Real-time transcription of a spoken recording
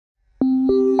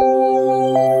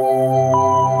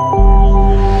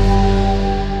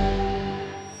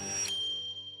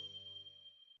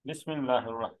بسم اللہ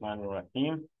الرحمن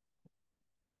الرحیم.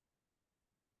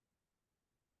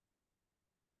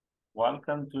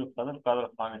 Welcome to Qadir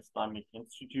Islamic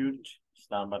Institute,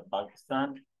 Islamabad,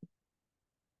 Pakistan.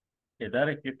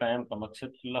 ادارے کے قیام کا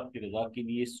مقصد اللہ کی رضا کے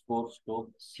لیے اس کورس کو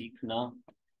سیکھنا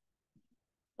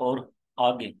اور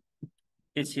آگے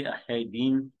اسے احیاء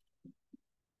دین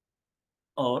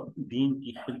اور دین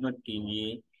کی خدمت کے لیے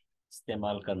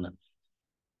استعمال کرنا.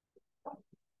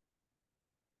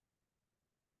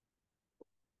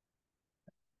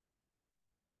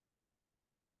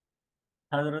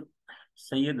 حضرت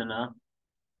سیدنا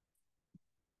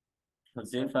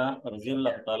حذیفہ رضی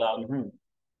اللہ تعالی عنہ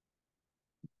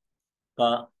کا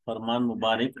فرمان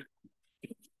مبارک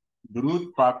درود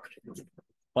پاک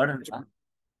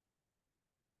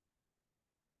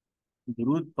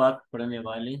پڑھنے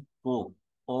والے کو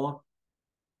اور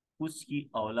اس کی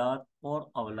اولاد اور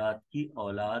اولاد کی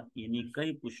اولاد یعنی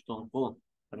کئی پشتوں کو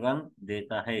رنگ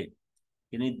دیتا ہے.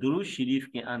 یعنی درود شریف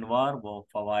کے انوار و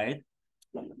فوائد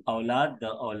اولاد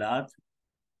در اولاد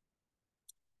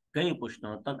کئی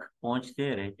پشتوں تک پہنچتے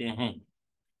رہتے ہیں.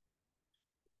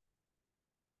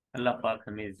 اللہ پاک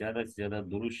ہمیں زیادہ سے زیادہ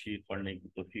درود شریف پڑھنے کی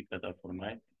توفیق عطا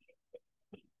فرمائے.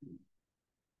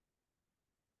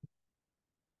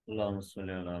 اللہم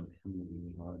صلی علی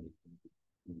محمد.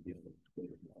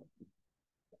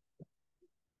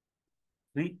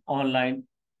 Free online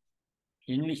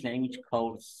English language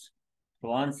course,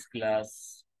 advanced class,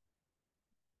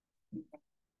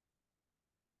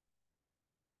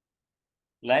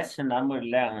 lesson number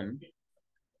 11.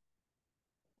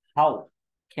 How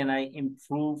can I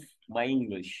improve my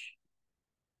English?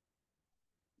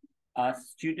 A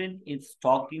student is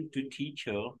talking to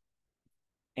teacher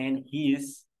and he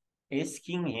is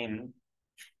asking him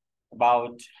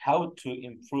about how to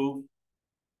improve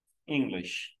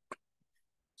English.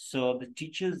 So the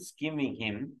teacher is giving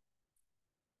him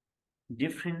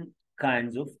different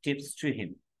kinds of tips to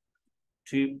him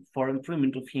for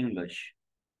improvement of English.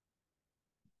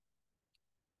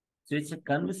 So it's a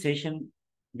conversation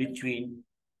between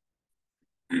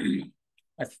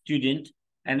a student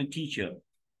and a teacher.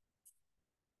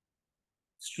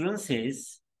 Student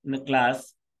says in the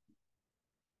class,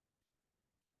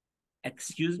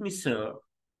 "Excuse me, sir,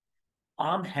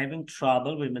 I'm having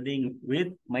trouble with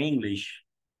my English."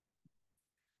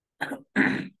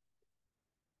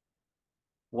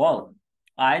 Well,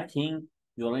 I think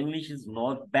your English is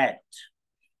not bad.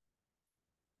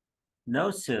 No,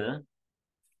 sir,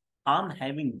 I'm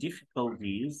having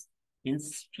difficulties in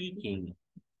speaking.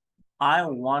 I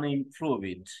want to improve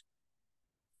it.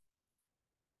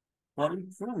 For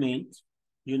improvement,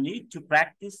 you need to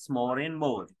practice more and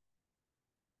more.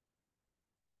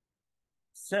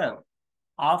 Sir,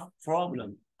 our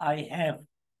problem, I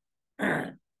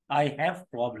have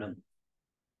problem.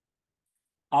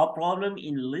 Our problem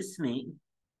in listening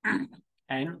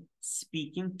and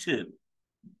speaking too.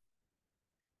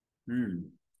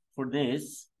 For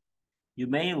this, you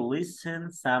may listen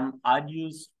some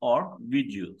audios or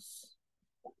videos.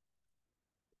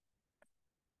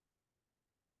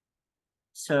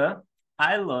 Sir,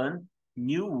 I learn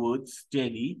new words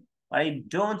daily, but I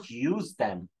don't use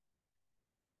them.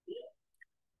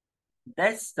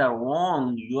 That's the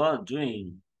wrong you are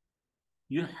doing.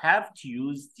 You have to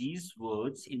use these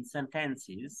words in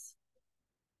sentences.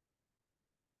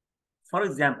 For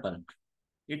example,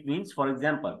 it means, for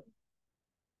example,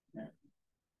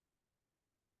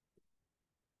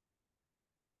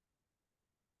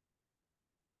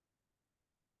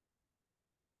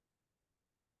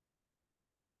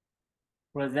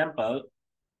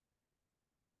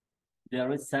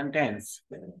 there is sentence.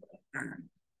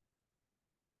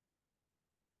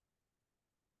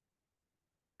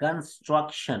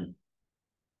 Construction.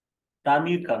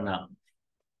 Tamir karna.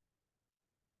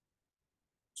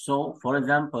 So, for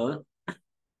example,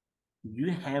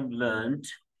 you have learned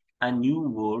a new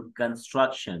word,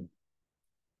 construction.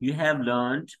 You have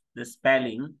learned the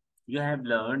spelling. You have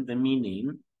learned the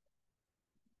meaning.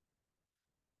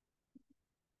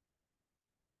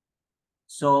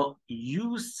 So,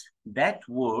 use that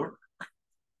word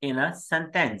in a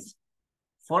sentence.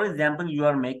 For example, you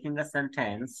are making a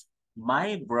sentence.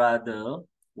 My brother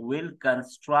will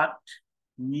construct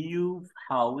new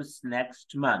house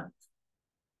next month.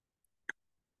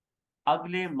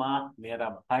 अगले माह मेरा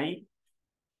भाई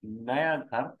नया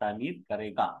घर तामीर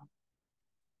करेगा.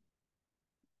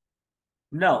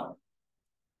 Now,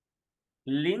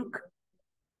 link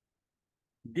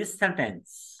this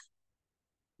sentence.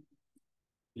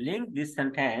 Link this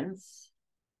sentence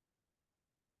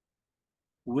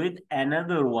with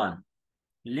another one.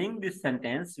 Link this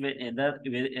sentence with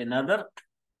another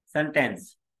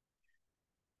sentence.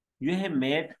 You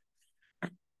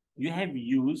have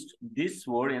used this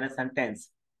word in a sentence.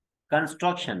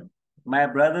 Construction. My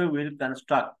brother will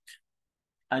construct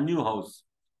a new house.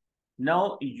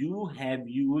 Now you have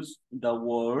used the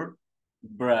word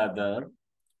brother.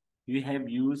 You have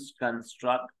used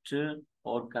construct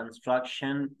or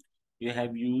construction. You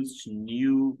have used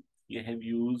new. You have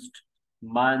used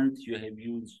month. You have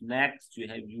used next. You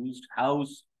have used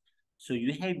house. So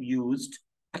you have used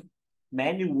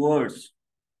many words.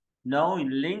 Now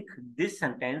link this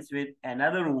sentence with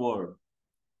another word,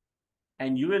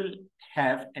 and you will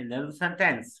have another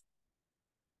sentence.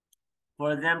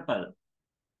 For example,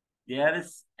 there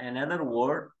is another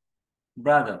word,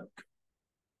 brother.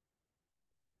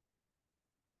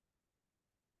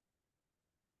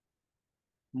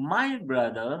 My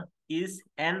brother is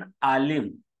an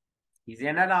alim. He's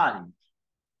an alim.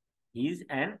 He's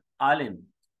an alim.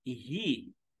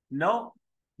 Now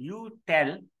you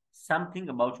tell something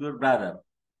about your brother.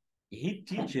 He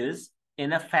teaches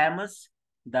in a famous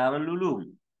Darul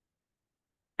Uloom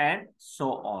and so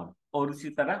on. और इसी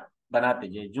तरह बनाते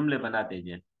जाए, जुमले बनाते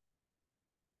जाए.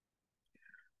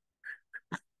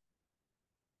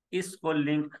 इसको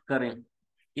link करें,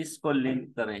 इसको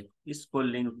लिंक करें, इसको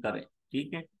लिंक करें,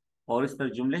 ठीक है. और इस तरह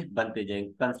जुमले बनते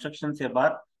जाएंगे. कंस्ट्रक्शन से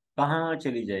बात कहाँ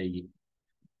चली जाएगी?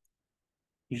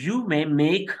 You may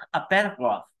make a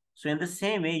paragraph. So in the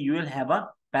same way, you will have a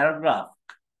paragraph.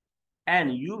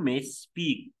 And you may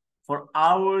speak for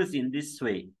hours in this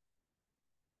way.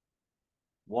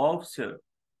 Wow, sir.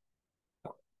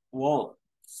 Wow,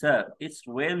 sir, it's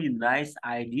really nice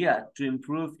idea to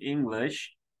improve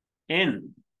English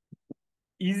in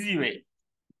easy way.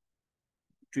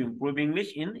 To improve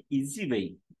English in easy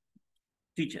way.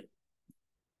 Teacher.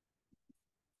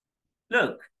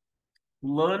 Look,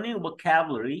 learning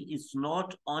vocabulary is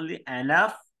not only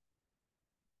enough,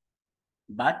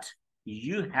 but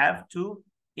you have to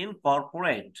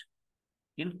incorporate.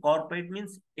 Incorporate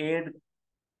means add,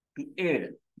 to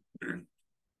add.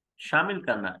 Shamil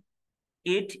karna.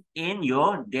 It in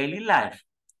your daily life.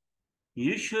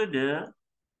 You should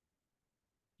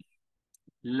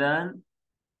learn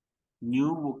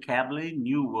new vocabulary,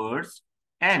 new words,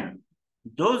 and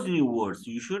those new words,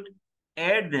 you should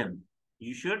add them.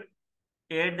 You should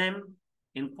add them,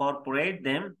 incorporate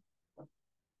them,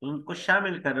 उनको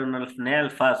शामिल करें उन नए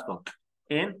अल्फाज को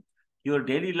in your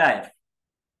daily life.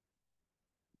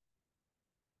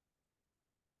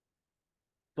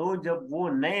 तो जब वो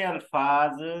नए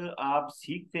अल्फाज आप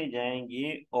सीखते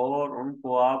जाएंगे और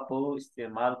उनको आप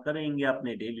इस्तेमाल करेंगे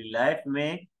अपने डेली लाइफ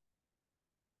में,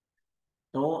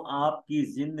 तो आपकी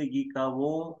जिंदगी का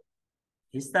वो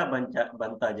हिस्सा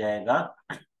बनता जाएगा.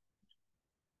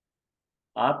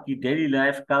 आपकी डेली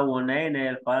लाइफ का वो नए नए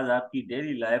अल्फाज आपकी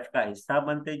डेली लाइफ का हिस्सा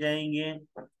बनते जाएंगे,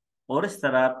 और इस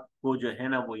तरह आपको जो है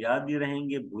ना वो याद भी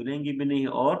रहेंगे, भूलेंगे भी नहीं,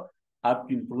 और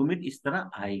आपकी इंप्रूवमेंट इस तरह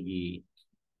आएगी.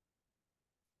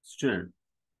 Student,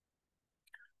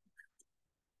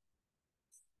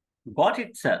 got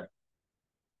it sir.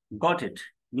 Got it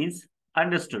means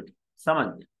understood, समझ.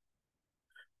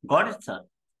 Got it sir,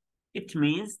 it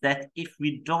means that if we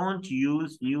don't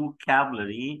use new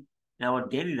vocabulary in our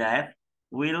daily life,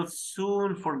 we'll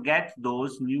soon forget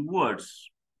those new words.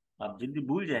 आप जल्दी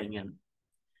भूल जाएंगे हम.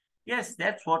 Yes,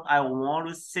 that's what I want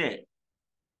to say.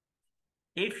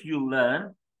 If you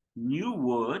learn new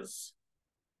words,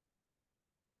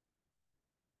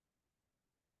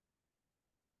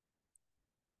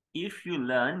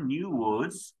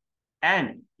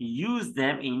 and use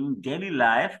them in daily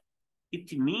life,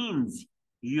 it means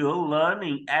you're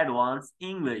learning advanced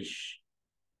English.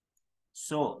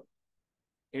 So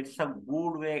it's a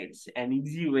good way, it's an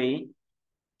easy way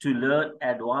to learn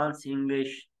advanced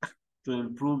English, to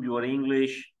improve your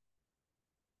English.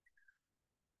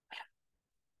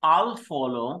 I'll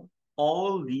follow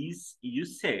all these you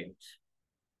said.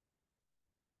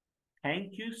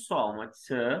 Thank you so much,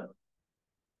 sir.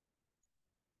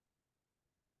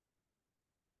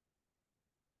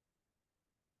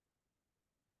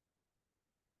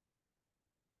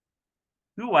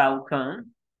 You're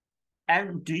welcome.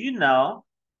 And do you know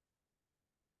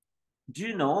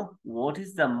what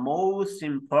is the most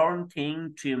important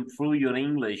thing to improve your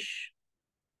English?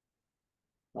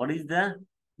 What is the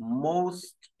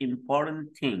most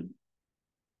important thing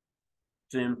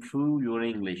to improve your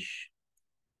English?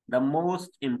 The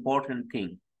most important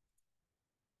thing.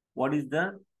 What is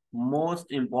the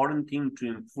most important thing to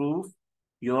improve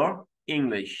your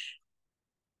English?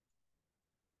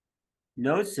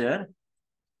 No, sir.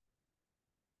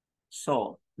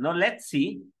 So now let's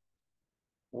see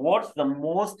What's the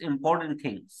most important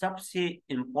thing? सबसे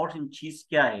important चीज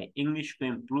क्या है English को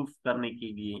improve करने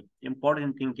के लिए?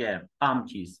 important thing क्या है? अहम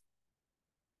चीज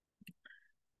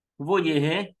वो ये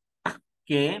है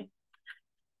कि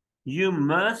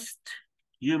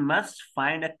you must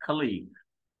find a colleague,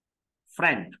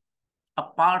 friend, a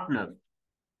partner.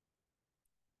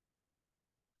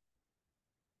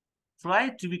 Try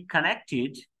to be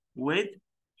connected with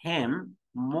him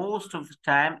most of the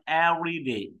time every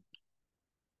day.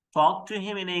 Talk to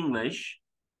him in English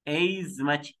as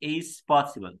much as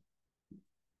possible.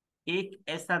 एक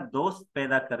ऐसा दोस्त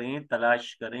पैदा करें,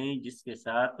 तलाश करें जिसके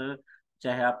साथ,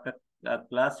 चाहे आपका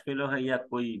क्लास फेलो है या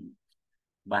कोई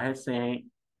बाहर से है,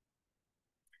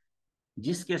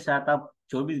 जिसके साथ आप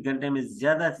 24 घंटे में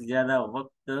ज्यादा से ज्यादा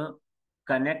वक्त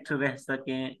कनेक्ट रह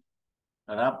सकें,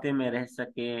 राब्ते में रह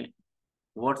सकें,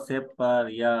 व्हाट्सएप पर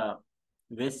या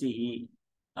वैसे ही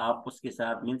आप उसके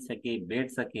साथ मिल सके,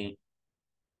 बैठ सकें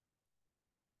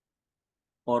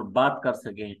और बात कर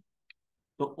सकें।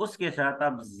 तो उसके साथ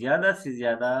आप ज्यादा से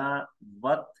ज्यादा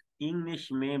वक्त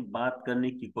इंग्लिश में बात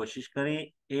करने की कोशिश करें।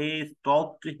 As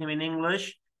talk to him in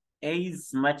English as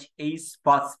much as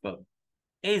possible,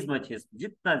 as much as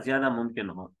जितना ज्यादा मुमकिन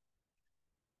हो।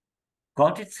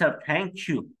 Got it sir, thank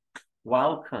you,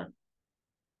 welcome.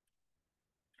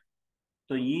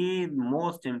 तो ये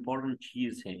मोस्ट इम्पोर्टेंट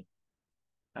चीज है।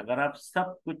 अगर आप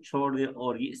सब कुछ छोड़ दें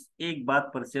और इस एक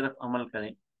बात पर सिर्फ अमल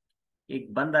करें,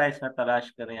 एक बंदा ऐसा तलाश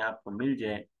करें आपको मिल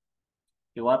जाए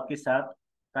कि वो आपके साथ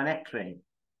कनेक्ट रहे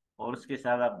और उसके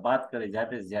साथ आप बात करें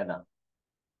ज्यादा से ज्यादा,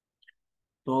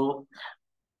 तो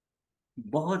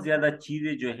बहुत ज्यादा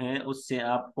चीजें जो हैं उससे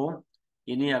आपको,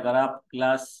 यानी अगर आप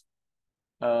क्लास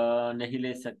नहीं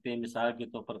ले सकते, मिसाल के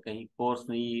तौर पर कहीं कोर्स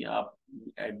नहीं, आप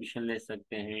एडमिशन ले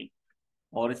सकते हैं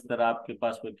और इस तरह आपके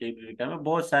पास कोई कैपेबिलिटी में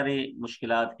बहुत सारी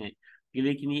मुश्किलात हैं,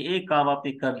 लेकिन ये एक काम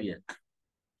आपने कर लिया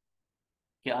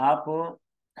कि आप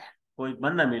कोई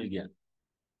बंदा मिल गया,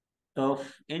 तो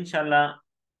इंशाल्लाह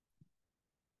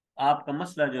आपका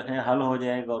मसला जो है हल हो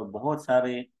जाएगा और बहुत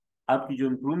सारे आपकी जो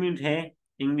इम्प्रूवमेंट है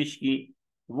इंग्लिश की,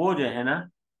 वो जो है ना,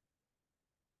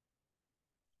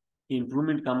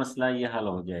 इम्प्रूवमेंट का मसला ये हल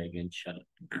हो जाएगा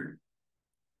इंशाल्लाह।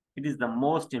 It is the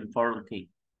most important thing.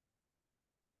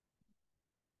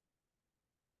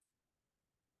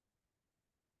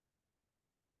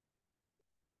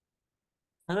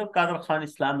 हज़रत Kader Khan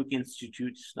Islamic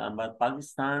institute Islamabad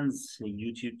Pakistan,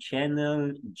 YouTube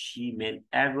channel, Gmail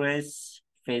address,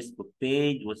 Facebook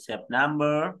page, WhatsApp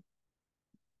number.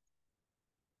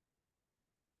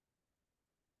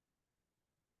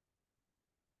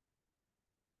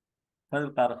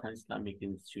 हज़रत Kader Khan Islamic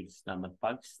institute Islamabad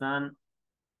Pakistan.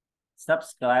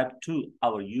 Subscribe to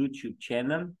our YouTube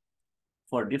channel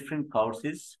for different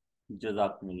courses.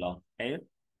 Jazakumullah khair.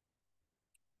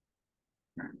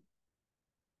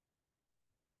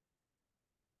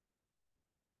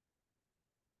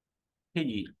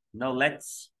 Okay, now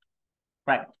let's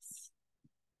practice.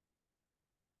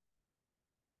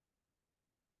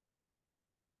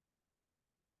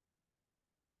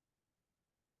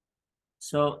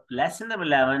 So lesson number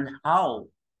 11, how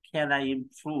can I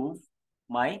improve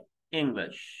my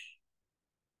English?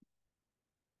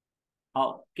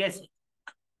 How? Guess it.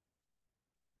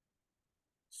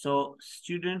 So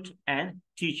student and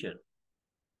teacher.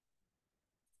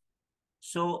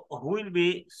 So who will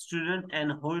be student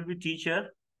and who will be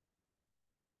teacher?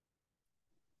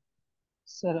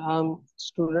 Sir, I'm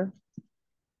student.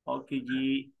 Okay,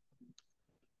 ji.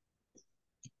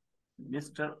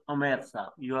 Mr. Omer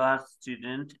Saab, you are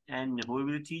student and who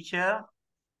will be teacher?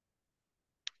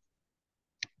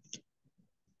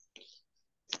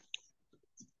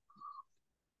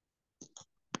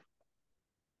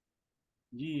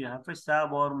 जी हाफिज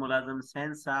साहब और मुलाजिम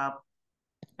हुसैन साहब,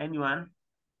 anyone?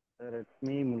 Sir, it's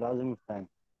me, Mulazim Hussain.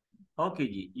 Okay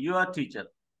ji, you are teacher,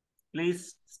 please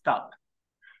start.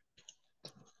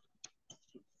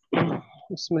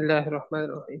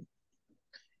 Bismillahirrahmanirrahim.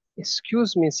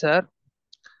 Excuse me, sir.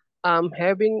 I'm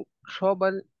having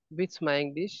trouble with my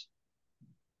English.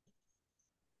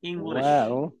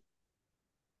 English.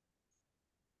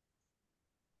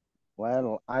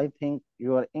 Well, I think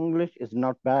your English is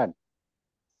not bad.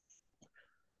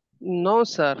 No,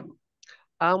 sir.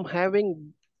 I'm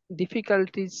having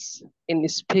difficulties in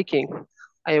speaking.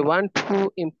 I want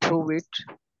to improve it.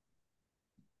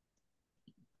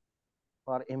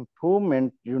 For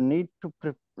improvement, you need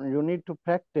to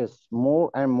practice more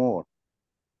and more.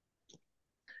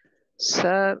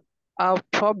 Sir, our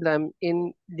problem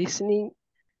in listening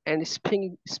and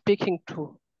speaking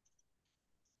too.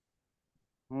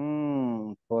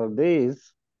 For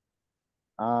this,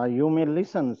 you may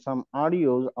listen some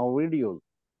audios or videos.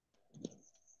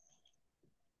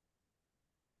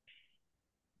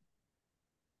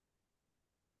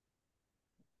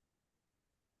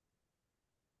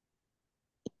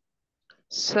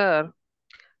 Sir,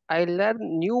 I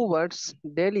learn new words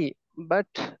daily, but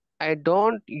I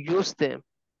don't use them.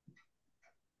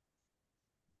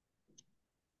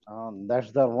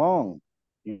 That's the wrong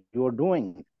you're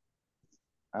doing.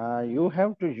 You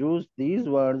have to use these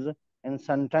words in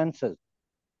sentences.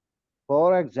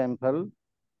 For example,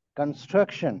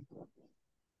 construction.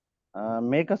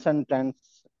 Make a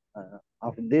sentence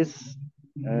of this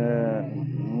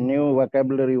new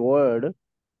vocabulary word,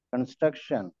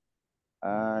 construction.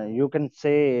 You can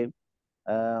say,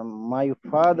 my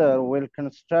father will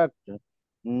construct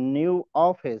new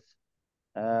office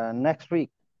next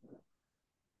week.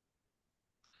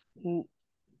 N-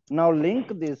 Now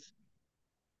link this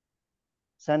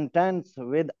sentence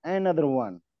with another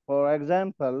one. For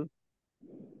example,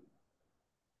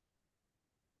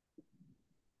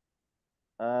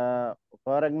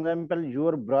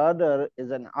 your brother is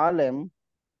an alim.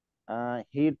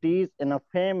 He teaches in a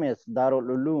famous Darul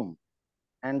Uloom,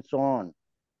 and so on.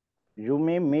 You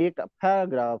may make a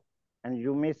paragraph and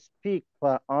you may speak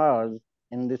for hours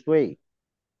in this way.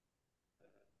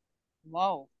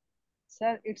 Wow.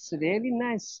 Sir, it's really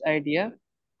nice idea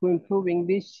to improve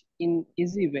English in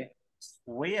easy way.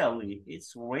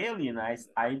 It's really nice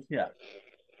idea.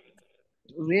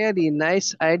 Really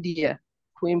nice idea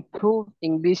to improve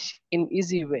English in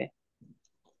easy way.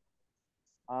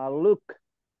 Look,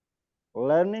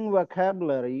 learning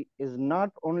vocabulary is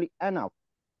not only enough,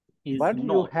 but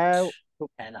you have to,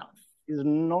 enough. is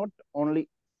not only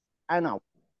enough,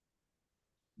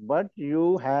 but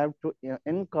you have to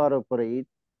incorporate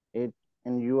it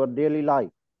in your daily life.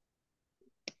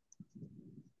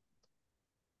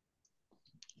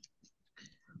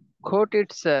 Got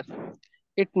it, sir.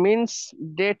 It means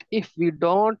that if we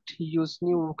don't use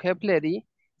new vocabulary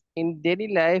in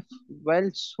daily life,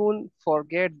 we'll soon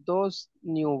forget those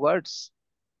new words.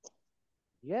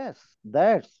 Yes,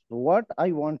 that's what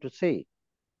I want to say.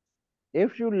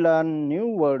 If you learn new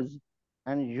words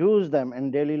and use them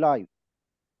in daily life,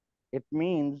 it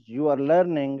means you are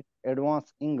learning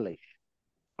advanced English.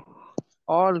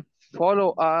 All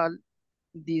follow all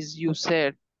these you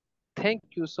said. Thank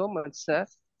you so much, sir.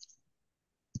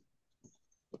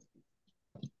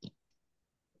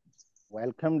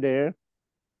 Welcome, dear.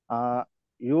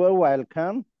 You are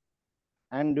welcome.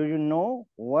 And do you know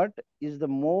what is the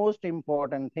most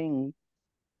important thing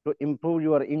to improve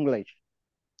your English?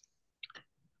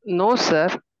 No, sir.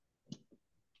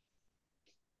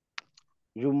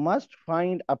 You must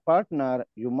find a partner,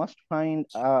 you must find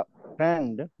a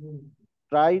friend,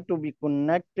 try to be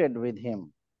connected with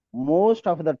him most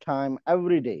of the time,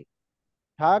 every day.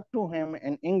 Talk to him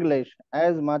in English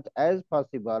as much as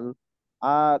possible,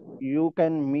 or you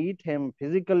can meet him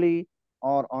physically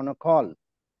or on a call.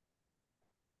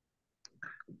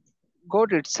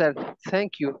 Got it, sir.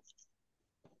 Thank you.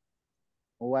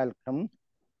 Welcome.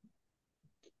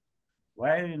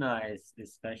 Very nice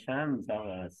discussion. That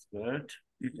was good.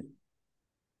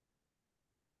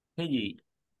 Hey,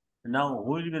 now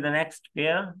who will be the next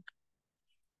pair?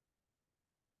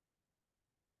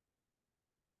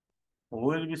 Who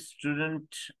will be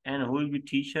student and who will be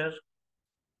teacher?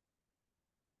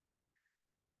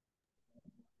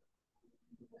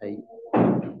 Hey,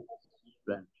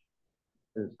 friend.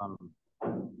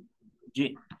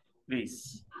 G,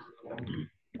 please.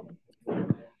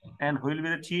 And who will be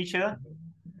the teacher?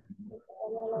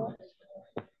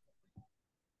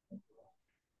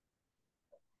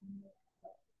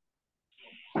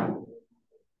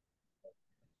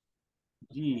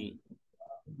 जी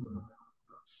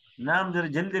नाम जरा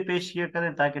जल्दी पेश किया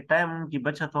करें ताकि time की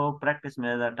बचत हो, प्रैक्टिस में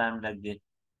ज्यादा टाइम लग जाए।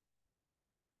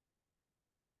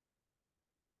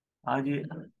 हाँ जी,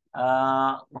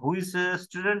 who is a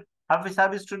student? Hafiz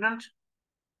Saab is student?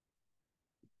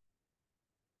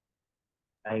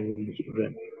 I will be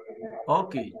student.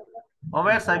 Okay.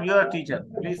 Omer Saab, you are teacher.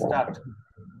 Please start.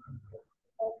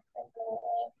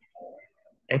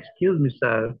 Excuse me,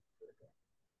 sir.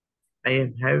 I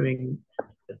am having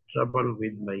trouble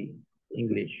with my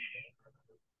English.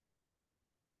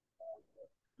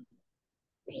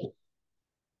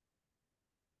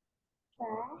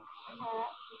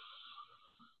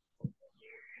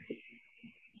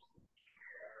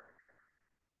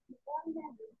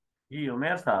 Hey,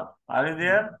 Omer Saab, are you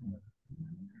there?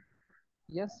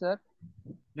 Yes, sir.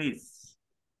 Please.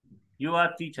 You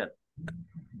are teacher.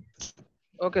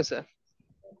 Okay, sir.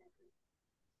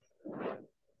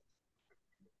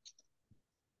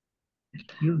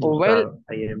 Excuse me, Well, sir.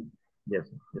 I am yes.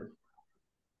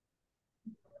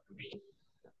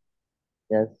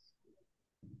 Yes.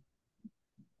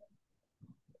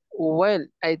 well,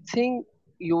 I think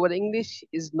your English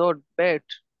is not bad.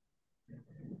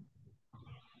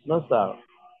 No, sir.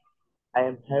 I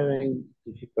am having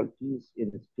difficulties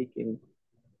in speaking.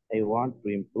 I want to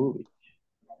improve it.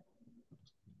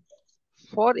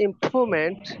 For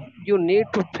improvement, you need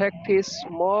to practice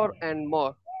more and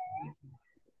more.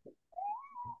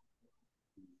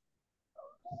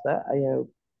 Sir, I have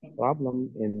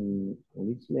problem in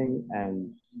listening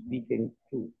and speaking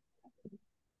too.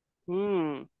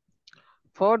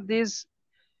 For this,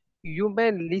 you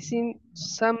may listen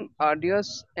some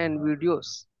audios and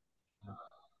videos.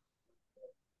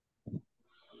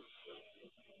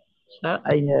 Sir,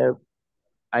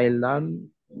 I learn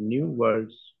new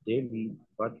words daily,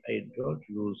 but I don't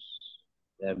use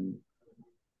them.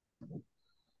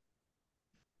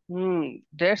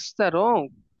 That's the wrong.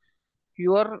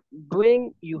 You are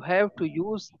doing, you have to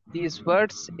use these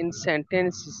words in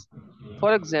sentences.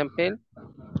 For example,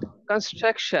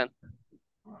 construction.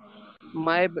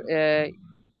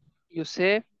 You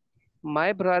say,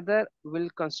 my brother will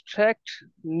construct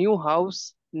new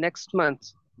house next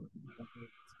month.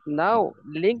 Now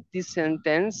link this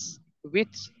sentence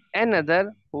with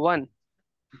another one.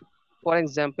 For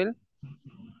example,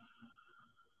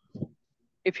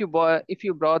 if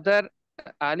your brother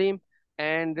Alim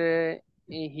and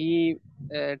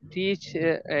teach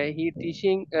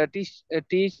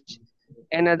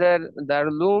another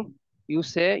Darulum,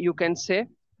 you can say,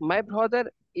 my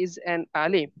brother is an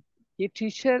Alim. He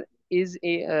teacher is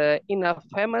in a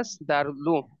famous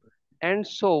Darulum, and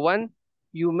so on.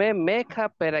 You may make a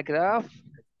paragraph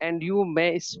and you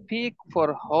may speak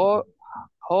for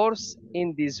hours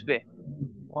in this way.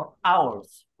 For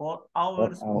hours. For For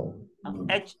hours. our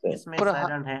H sir. इसमें For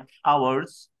silent है.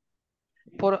 Hours.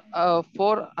 for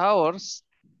 4 hours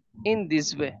in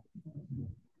this way.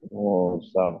 Oh,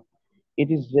 sir.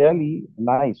 It is really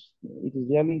nice. It is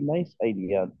really nice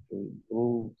idea to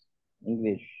improve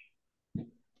English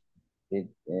with,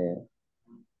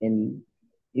 in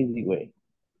easy way.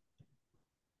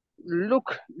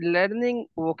 Look, learning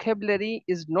vocabulary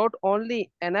is not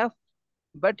only enough,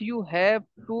 but you have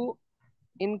to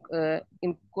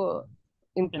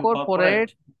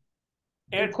incorporate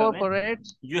Add करने.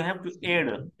 You have to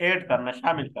add करना,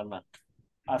 शामिल करना.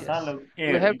 आसान लोग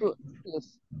you have add. to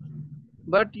yes,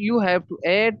 but you have to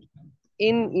add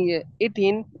it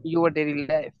in your daily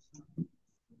life.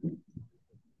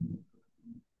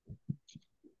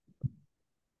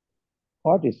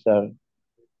 What is, sir?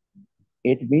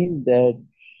 It means that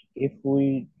if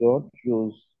we don't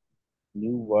use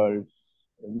new words,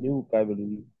 new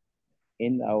vocabulary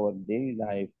in our daily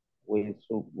life,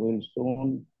 we'll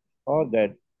soon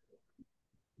forget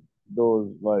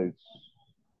those words,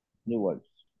 new words.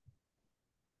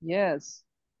 Yes,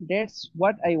 that's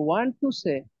what I want to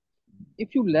say.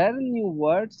 If you learn new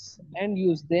words and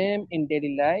use them in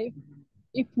daily life,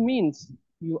 it means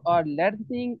you are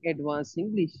learning advanced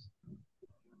English.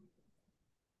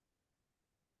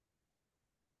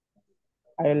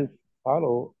 I'll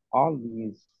follow all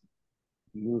these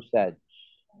you said.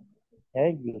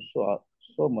 Thank you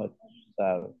so much,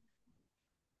 sir.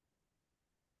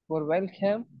 For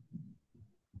welcome.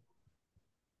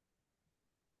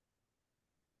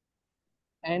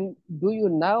 And do you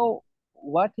know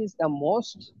what is the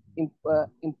most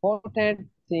important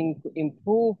thing to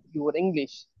improve your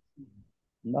English?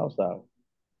 No, sir.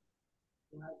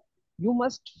 You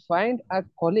must find a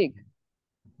colleague.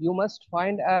 You must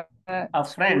find a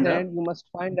friend. student. You must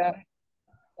find a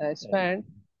friend,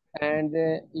 and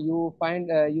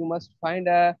you must find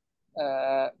a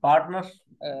Partner.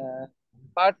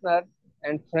 partner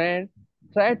and friend.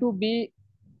 Try to be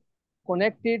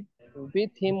connected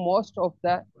with him most of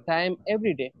the time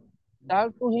every day.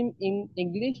 Talk to him in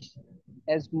English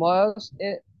as much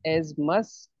as much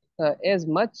as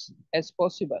much as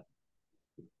possible.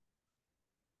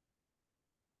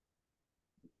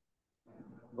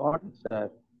 Got it,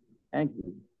 sir. Thank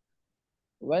you.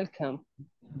 Welcome.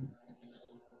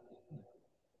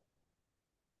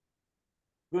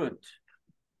 Good.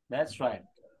 That's right.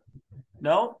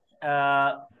 Now,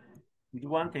 do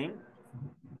one thing.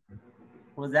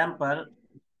 For example,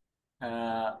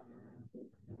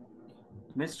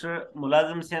 Mr.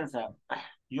 Mulazim Sensa,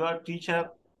 you are teacher,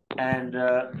 and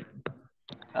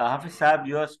Hafiz Saab,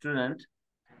 you are student.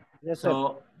 Yes,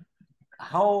 so,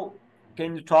 how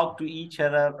can you talk to each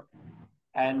other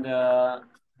and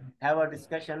have a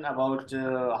discussion about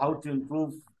how to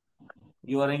improve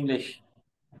your English?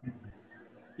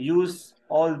 Use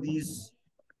all these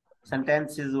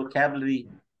sentences, vocabulary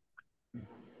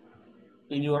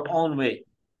in your own way.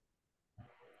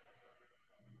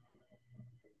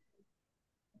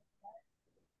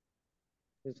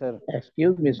 Yes, sir.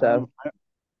 Excuse me, sir.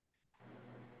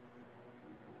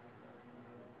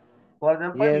 For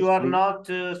example, Yes, you are please. not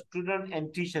student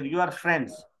and teacher, you are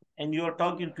friends and you are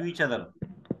talking to each other.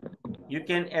 You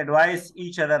can advise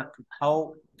each other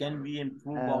how can we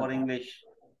improve our English.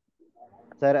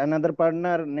 Sir, another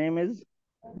partner name is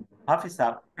Hafiz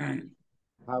Saab.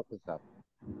 Hafiz Saab.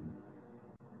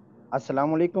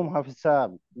 Assalamu alaikum, Hafiz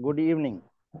Saab. Good evening.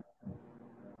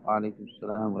 Alaikum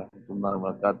salam wa rahmatullahi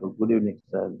wa barakatuh. Good evening,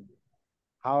 sir.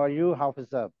 How are you, Hafiz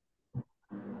Saab?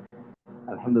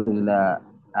 Alhamdulillah,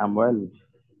 I'm well.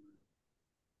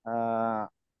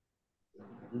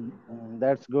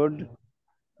 That's good.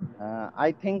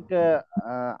 I think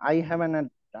I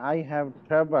have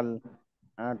trouble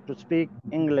to speak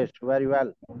English very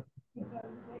well.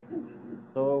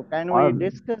 So can we Well,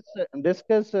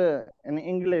 discuss in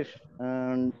English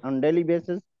on daily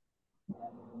basis?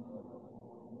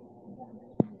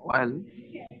 well,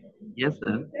 yes,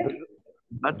 sir.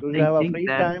 But Do you I have a think free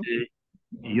that time?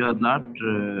 you are not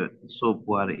so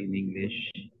poor in English.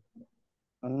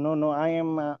 No, I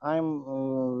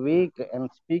am weak in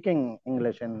speaking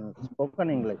English and spoken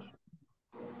English.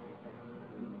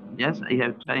 Yes, I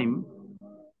have time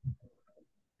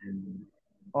and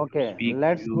Okay, speak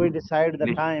let's we you decide the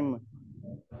English. time.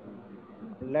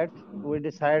 Let's we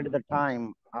decide the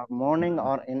time, morning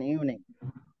or in evening.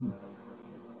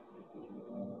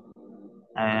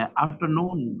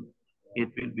 Afternoon, it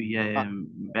will be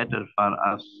better for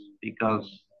us because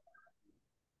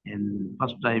in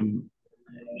first time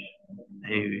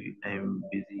I am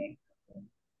busy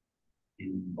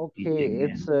in Okay, teaching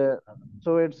it's and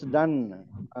so it's done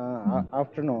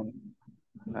afternoon.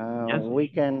 yes,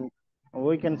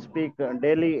 We can speak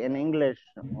daily in English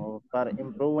for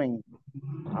improving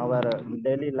our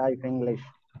daily life English.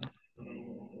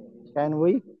 Can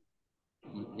we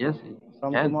yes,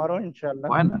 from can. tomorrow, inshallah?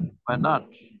 Why not? Why not?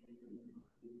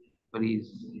 Please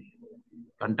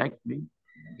contact me.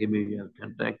 Give me your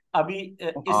contact. अभी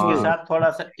इसके Okay. साथ थोड़ा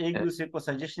सा एक दूसरे को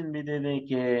suggestion भी दे दें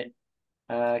कि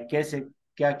कैसे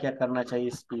क्या क्या करना चाहिए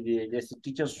इसके लिए। जैसे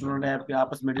टीचर स्टूडेंट है, आपके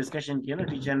आपस में डिस्कशन किया ना,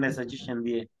 टीचर ने सजेशन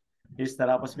दिए, इस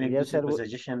तरह आपस में एक Yes, दूसरे sir. को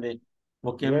सजेशन दे Yes,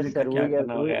 वोकेबलरी का sir. क्या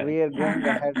करना वगैरह। We are going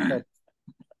ahead, sir.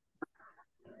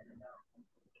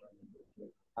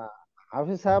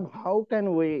 Hafiz Saab, how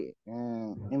can we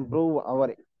improve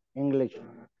our English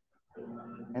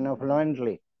in a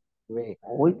fluently way?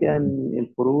 We can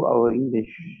improve our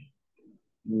English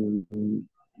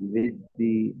with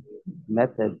the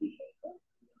method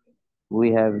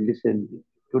we have listened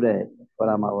today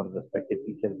from our respected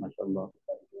teachers, mashallah,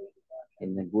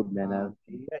 in a good manner.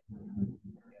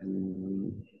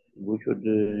 We should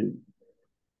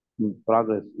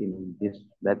progress in this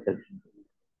method.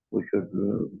 We should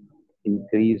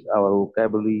increase our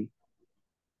vocabulary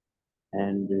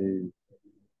and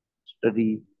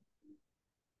study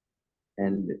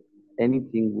and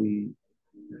anything we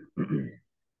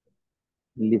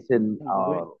listen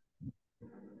or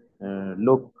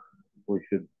look, we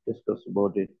should discuss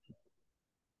about it.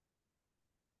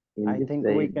 In I this think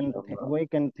way, we can inshallah. we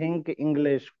can think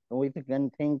English. We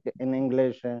can think in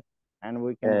English and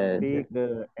we can speak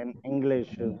in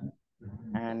English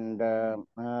and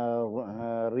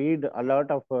read a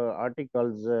lot of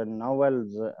articles,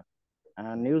 novels,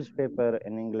 newspaper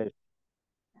in English,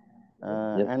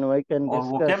 Yes. and we can और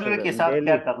discuss vocabulary के साथ क्या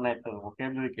daily. करना है, फिर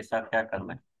vocabulary के साथ क्या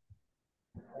करना है?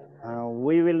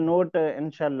 We will note,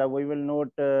 inshallah, we will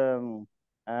note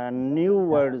new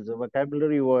words,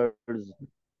 vocabulary words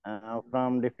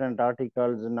from different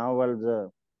articles,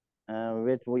 novels,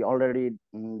 which we already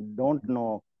don't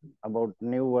know about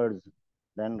new words.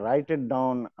 Then write it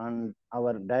down on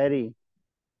our diary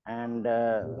and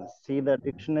see the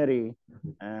dictionary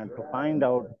to find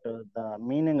out the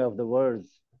meaning of the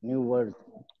words, new words,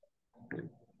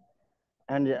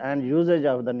 and usage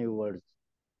of the new words.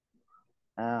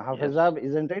 Hafiz Saab,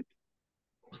 isn't it?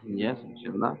 Yes,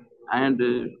 inshallah. And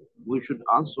we should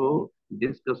also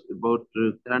discuss about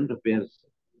current affairs.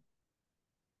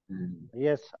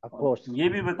 Yes, of course. ये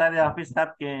भी बता दें हाफिज साहब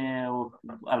के वो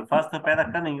अल्फाज तो पैदा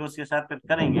करेंगे, उसके साथ फिर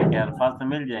करेंगे क्या, अल्फाज तो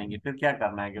मिल जाएंगे, फिर क्या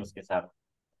करना है कि उसके साथ?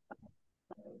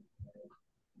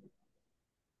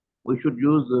 We should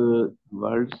use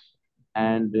words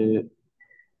and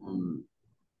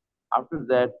after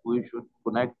that we should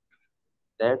connect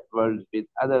that words with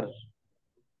other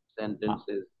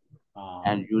sentences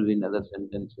and use in other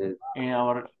sentences. In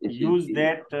our This use is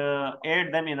that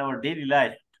add them in our daily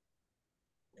life.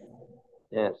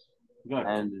 yes. Good.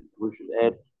 And we should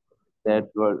add that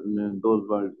word, those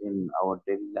words in our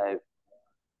daily life.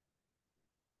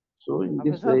 So in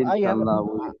this Hafiz way, Saab,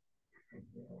 inshallah,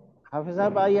 Hafiz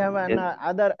Saab, I have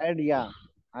another idea.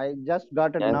 I just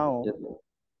got it yes, now. yes,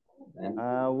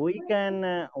 yes. We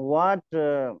can watch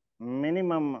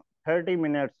minimum 30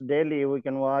 minutes daily. We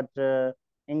can watch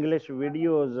English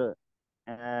videos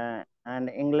and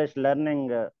English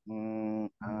learning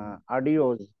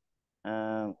audios.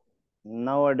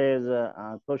 Nowadays,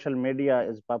 social media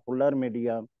is popular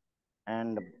media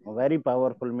and very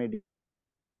powerful media.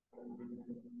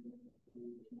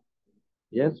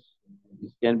 Yes,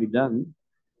 this can be done,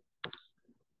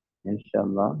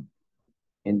 inshallah.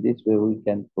 In this way, we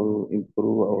can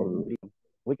improve our.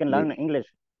 We can learn English.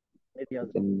 We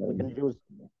can use.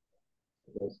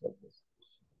 Yes, yes.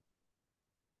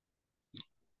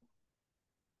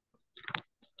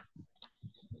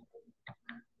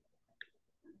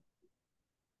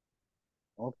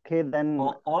 Okay, then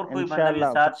اور کوئی بندہ بھی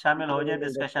ساتھ شامل ہو جائے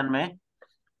discussion میں.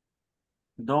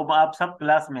 دو آپ sub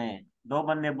class میں ہیں, 2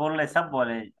 بندے بول رہے, سب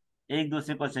بولے, ایک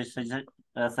دوسرے کو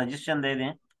سجیشن دے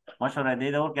دیں, مشورہ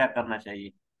دے دیں اور کیا کرنا چاہیے.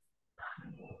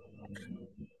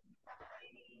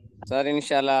 Sir,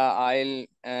 inshallah, I'll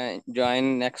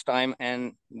join next time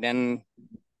and then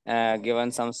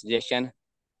given some suggestion.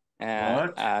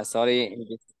 Sorry,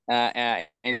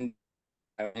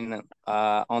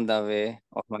 on the way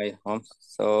of my home,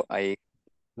 so I.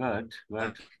 Good.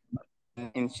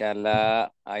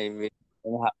 Inshallah, I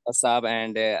will have Sab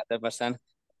and other person.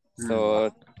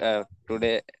 So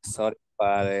today, sorry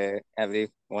for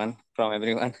everyone.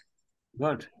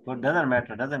 Good. Doesn't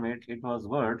matter. It was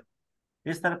good.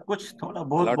 اس طرح کچھ تھوڑا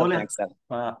بہت بولے,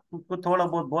 کچھ تھوڑا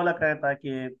بہت بولا کرے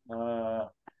تاکہ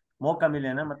موقع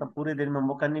ملے نا. مطلب پورے دن میں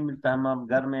موقع نہیں ملتا, ہم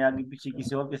گھر میں آگے پیچھے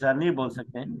کسی اور کے ساتھ نہیں بول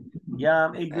سکتے ہیں, یا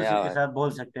ہم ایک دوسرے کے ساتھ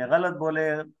بول سکتے ہیں. غلط بولے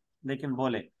لیکن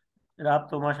بولے. آپ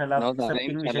تو ماشاء اللہ آپ سب کی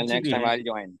انگلش اچھی بھی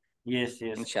ہے. Yes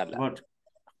good.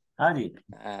 ہاں جی,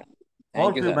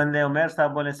 اور کوئی بندے عمیر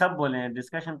صاحب بولے, سب بولے,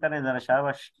 ڈسکشن کریں ذرا.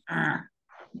 شاباش.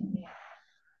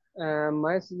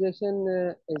 My suggestion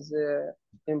is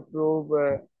improve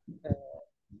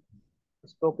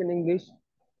spoken English.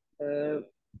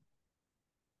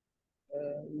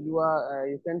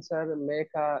 You can, sir,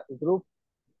 make a group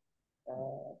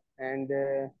and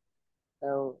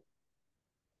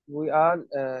we are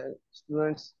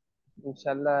students,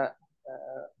 inshallah,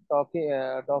 talking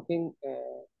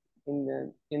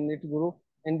in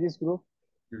this group,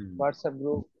 WhatsApp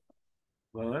group.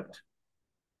 Good.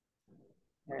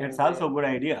 It's also a good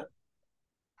idea.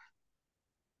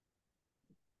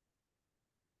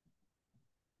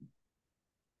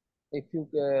 If you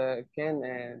can,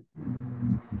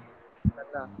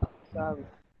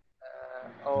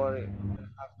 or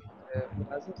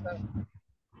Aziz sir,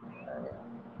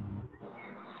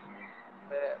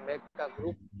 make a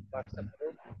group, WhatsApp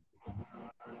group.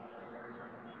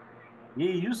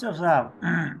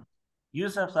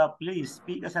 Yusuf Saab, please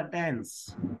speak a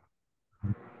sentence.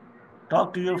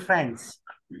 Talk to your friends.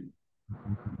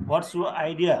 What's your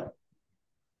idea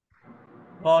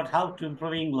about how to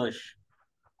improve English?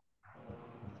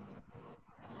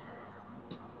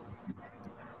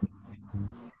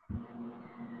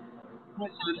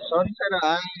 Sorry, sir.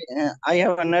 I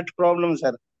have a net problem,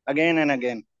 sir. Again and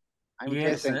again.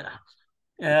 Yes,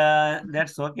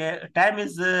 that's okay. Time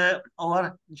is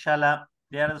over, inshallah.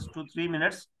 There is 2-3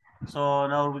 minutes. So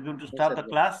now we're going to start the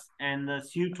class and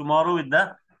see you tomorrow with the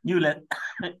new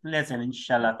lesson,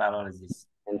 inshallah.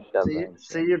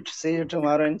 See you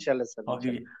tomorrow, inshallah, sir.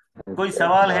 Okay. کوئی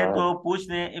سوال ہے تو پوچھ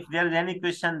لیں. If there is any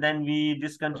question, then we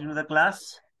discontinue the class.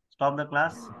 Stop the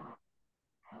class.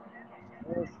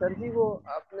 سر جی, وہ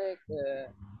آپ نے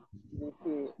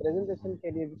presentation کے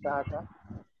لیے بھی کہا تھا.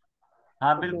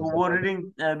 ہاں بالکل, وہ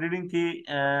ریڈنگ تھی,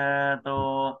 تو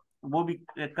وہ بھی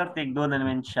کرتے 1-2 دن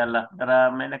میں انشاءاللہ. ذرا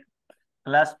میں نے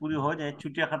کلاس پوری ہو جائے,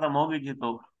 چھٹیاں ختم ہو گئی تھی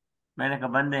تو میں نے کہا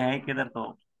بندے ہیں کدھر, تو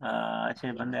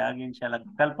اچھے بندے آ گئے انشاءاللہ.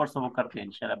 کل پرسوں وہ کرتے ہیں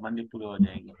انشاءاللہ, بندے پورے ہو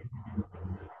جائیں گے.